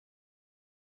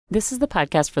This is the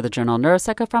podcast for the journal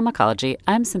Neuropsychopharmacology.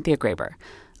 I'm Cynthia Graber.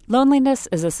 Loneliness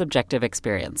is a subjective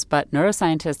experience, but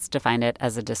neuroscientists define it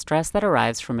as a distress that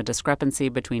arrives from a discrepancy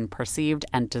between perceived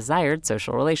and desired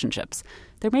social relationships.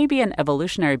 There may be an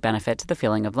evolutionary benefit to the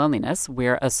feeling of loneliness.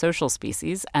 We're a social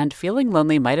species, and feeling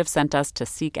lonely might have sent us to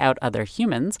seek out other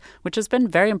humans, which has been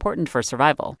very important for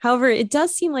survival. However, it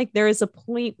does seem like there is a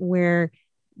point where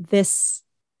this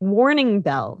warning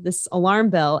bell, this alarm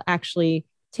bell, actually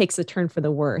takes a turn for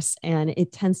the worse, and it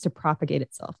tends to propagate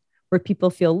itself, where people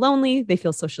feel lonely, they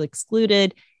feel socially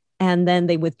excluded, and then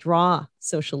they withdraw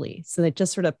socially. So it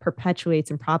just sort of perpetuates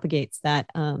and propagates that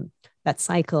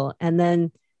cycle. And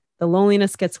then the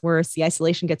loneliness gets worse, the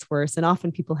isolation gets worse, and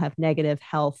often people have negative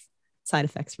health side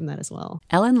effects from that as well.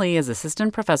 Ellen Lee is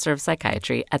assistant professor of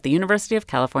psychiatry at the University of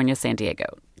California, San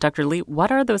Diego. Dr. Lee,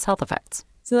 what are those health effects?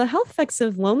 So the health effects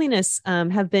of loneliness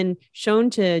have been shown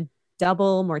to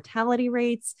double mortality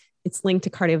rates. It's linked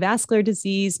to cardiovascular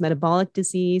disease, metabolic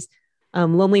disease.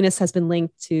 Loneliness has been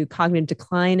linked to cognitive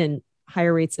decline and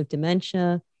higher rates of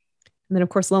dementia. And then, of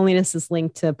course, loneliness is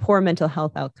linked to poor mental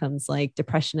health outcomes like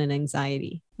depression and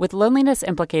anxiety. With loneliness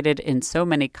implicated in so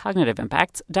many cognitive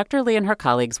impacts, Dr. Lee and her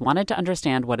colleagues wanted to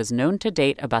understand what is known to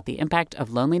date about the impact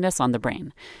of loneliness on the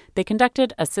brain. They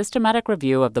conducted a systematic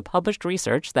review of the published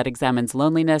research that examines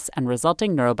loneliness and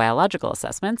resulting neurobiological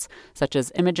assessments, such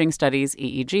as imaging studies,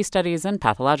 EEG studies, and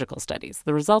pathological studies.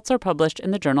 The results are published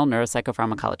in the journal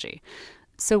Neuropsychopharmacology.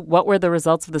 So what were the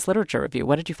results of this literature review?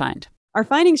 What did you find? Our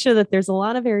findings show that there's a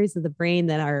lot of areas of the brain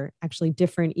that are actually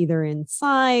different either in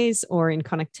size or in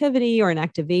connectivity or in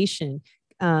activation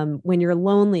when you're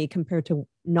lonely compared to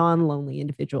non-lonely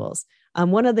individuals.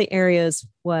 One of the areas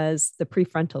was the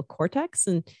prefrontal cortex,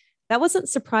 and that wasn't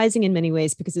surprising in many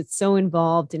ways because it's so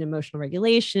involved in emotional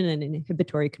regulation and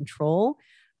inhibitory control.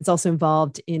 It's also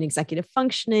involved in executive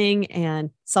functioning and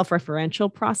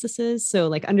self-referential processes. So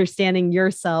like understanding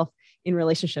yourself in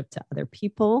relationship to other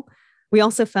people. We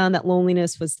also found that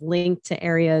loneliness was linked to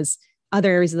other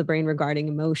areas of the brain regarding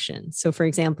emotion. So for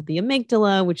example, the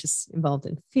amygdala, which is involved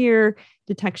in fear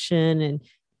detection and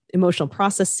emotional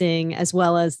processing, as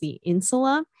well as the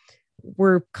insula,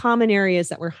 were common areas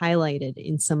that were highlighted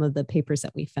in some of the papers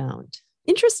that we found.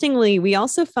 Interestingly, we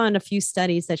also found a few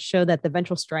studies that show that the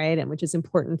ventral striatum, which is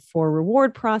important for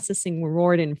reward processing,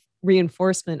 reward and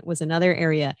reinforcement, was another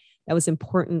area that was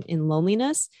important in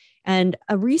loneliness. And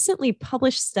a recently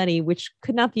published study, which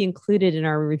could not be included in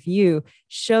our review,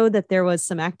 showed that there was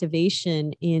some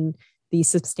activation in the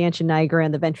substantia nigra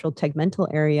and the ventral tegmental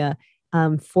area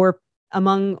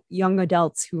among young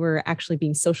adults who were actually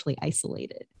being socially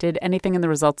isolated. Did anything in the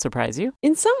results surprise you?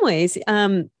 In some ways,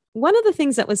 one of the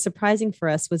things that was surprising for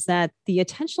us was that the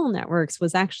attentional networks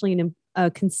was actually a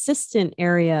consistent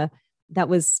area that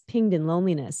was pinged in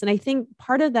loneliness. And I think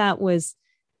part of that was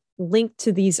linked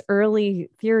to these early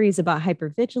theories about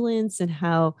hypervigilance and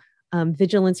how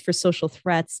vigilance for social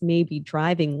threats may be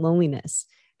driving loneliness.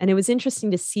 And it was interesting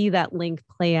to see that link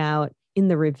play out in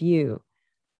the review.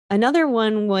 Another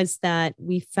one was that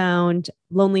we found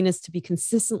loneliness to be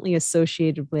consistently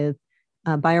associated with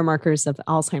biomarkers of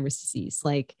Alzheimer's disease,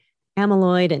 like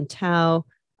amyloid and tau.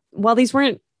 While these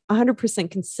weren't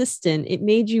 100% consistent, it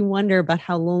made you wonder about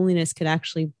how loneliness could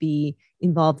actually be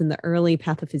involved in the early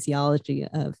pathophysiology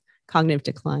of cognitive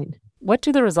decline. What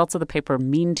do the results of the paper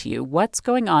mean to you? What's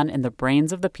going on in the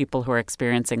brains of the people who are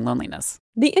experiencing loneliness?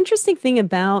 The interesting thing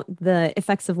about the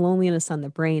effects of loneliness on the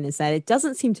brain is that it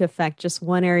doesn't seem to affect just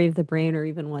one area of the brain or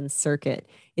even one circuit.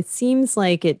 It seems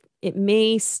like it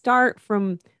may start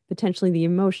from potentially the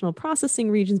emotional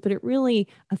processing regions, but it really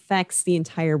affects the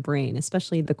entire brain,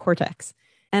 especially the cortex.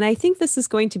 And I think this is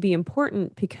going to be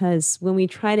important because when we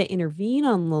try to intervene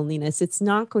on loneliness, it's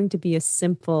not going to be a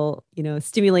simple,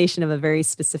 stimulation of a very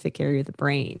specific area of the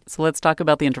brain. So let's talk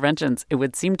about the interventions. It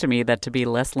would seem to me that to be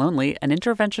less lonely, an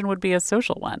intervention would be a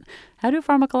social one. How do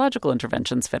pharmacological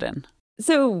interventions fit in?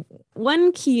 So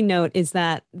one key note is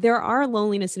that there are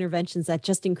loneliness interventions that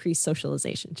just increase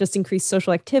socialization, just increase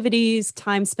social activities,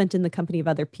 time spent in the company of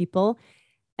other people,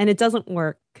 and it doesn't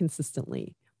work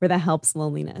consistently where that helps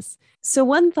loneliness. So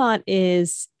one thought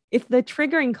is if the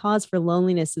triggering cause for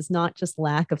loneliness is not just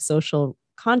lack of social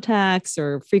contacts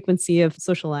or frequency of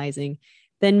socializing,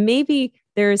 then maybe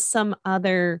there is some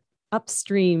other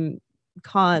upstream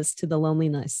cause to the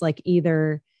loneliness, like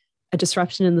either a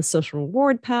disruption in the social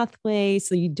reward pathway,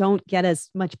 so you don't get as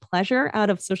much pleasure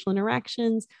out of social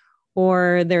interactions,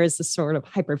 or there is a sort of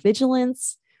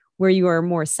hypervigilance where you are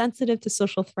more sensitive to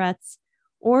social threats,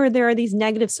 or there are these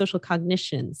negative social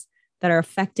cognitions that are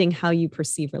affecting how you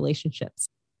perceive relationships.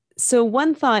 So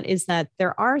one thought is that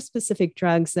there are specific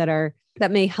drugs that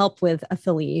may help with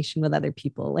affiliation with other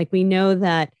people. Like we know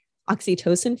that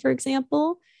oxytocin, for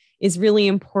example, is really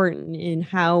important in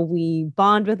how we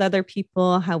bond with other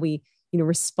people, how we,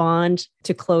 respond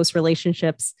to close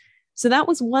relationships. So that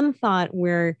was one thought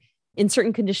where in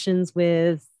certain conditions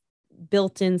with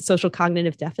built-in social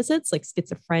cognitive deficits like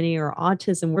schizophrenia or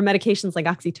autism, where medications like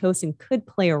oxytocin could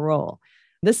play a role.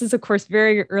 This is, of course,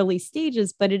 very early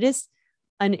stages, but it is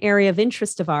an area of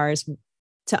interest of ours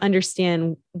to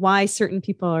understand why certain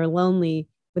people are lonely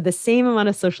with the same amount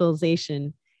of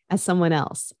socialization as someone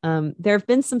else. There have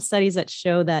been some studies that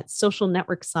show that social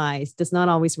network size does not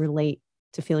always relate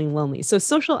to feeling lonely. So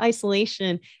social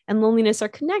isolation and loneliness are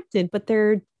connected, but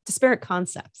they're disparate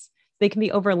concepts. They can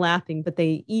be overlapping, but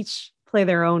they each play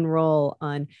their own role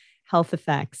on health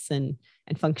effects and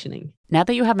functioning. Now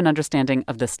that you have an understanding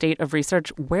of the state of research,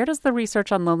 where does the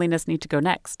research on loneliness need to go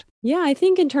next? Yeah, I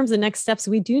think in terms of next steps,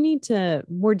 we do need to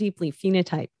more deeply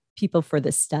phenotype people for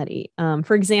this study.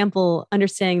 For example,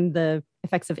 understanding the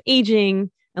effects of aging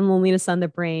and loneliness on the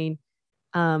brain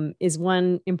is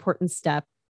one important step.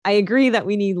 I agree that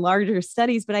we need larger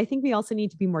studies, but I think we also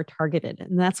need to be more targeted.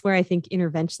 And that's where I think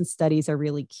intervention studies are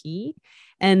really key.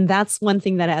 And that's one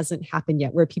thing that hasn't happened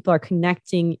yet, where people are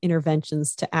connecting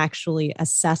interventions to actually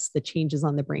assess the changes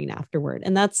on the brain afterward.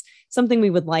 And that's something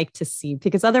we would like to see,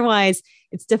 because otherwise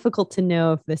it's difficult to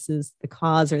know if this is the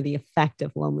cause or the effect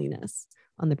of loneliness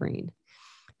on the brain.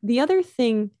 The other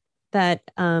thing that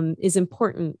is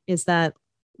important is that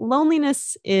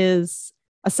loneliness is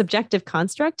a subjective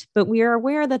construct, but we are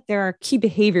aware that there are key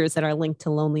behaviors that are linked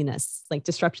to loneliness, like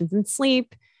disruptions in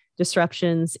sleep,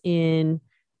 disruptions in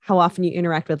how often you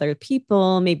interact with other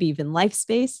people, maybe even life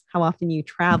space, how often you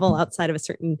travel outside of a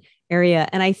certain area.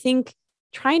 And I think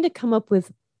trying to come up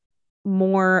with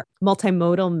more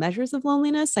multimodal measures of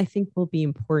loneliness, I think will be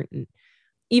important.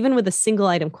 Even with a single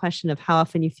item question of how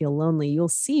often you feel lonely, you'll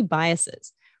see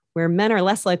biases where men are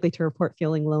less likely to report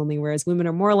feeling lonely, whereas women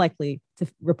are more likely to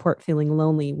report feeling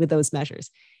lonely with those measures.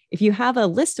 If you have a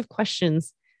list of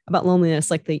questions about loneliness,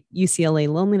 like the UCLA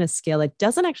loneliness scale, that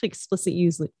doesn't actually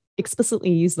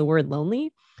explicitly use the word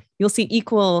lonely, you'll see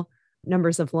equal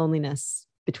numbers of loneliness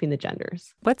between the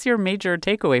genders. What's your major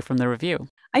takeaway from the review?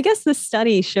 I guess this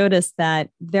study showed us that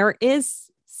there is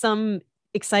some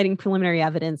exciting preliminary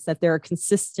evidence that there are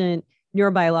consistent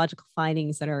neurobiological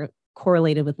findings that are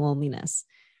correlated with loneliness.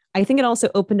 I think it also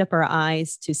opened up our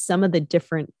eyes to some of the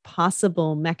different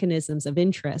possible mechanisms of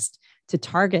interest to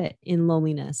target in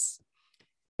loneliness.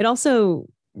 It also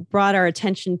brought our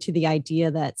attention to the idea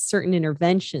that certain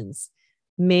interventions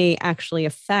may actually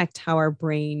affect how our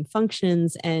brain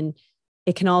functions. And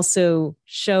it can also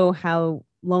show how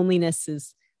loneliness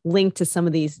is linked to some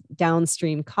of these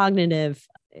downstream cognitive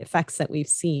effects that we've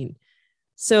seen.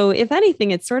 So if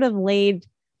anything, it sort of laid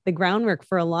the groundwork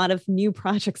for a lot of new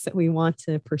projects that we want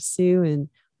to pursue and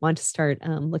want to start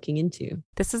looking into.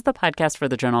 This is the podcast for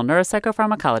the journal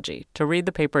Neuropsychopharmacology. To read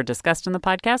the paper discussed in the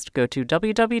podcast, go to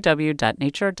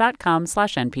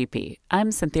www.nature.com/NPP.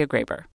 I'm Cynthia Graber.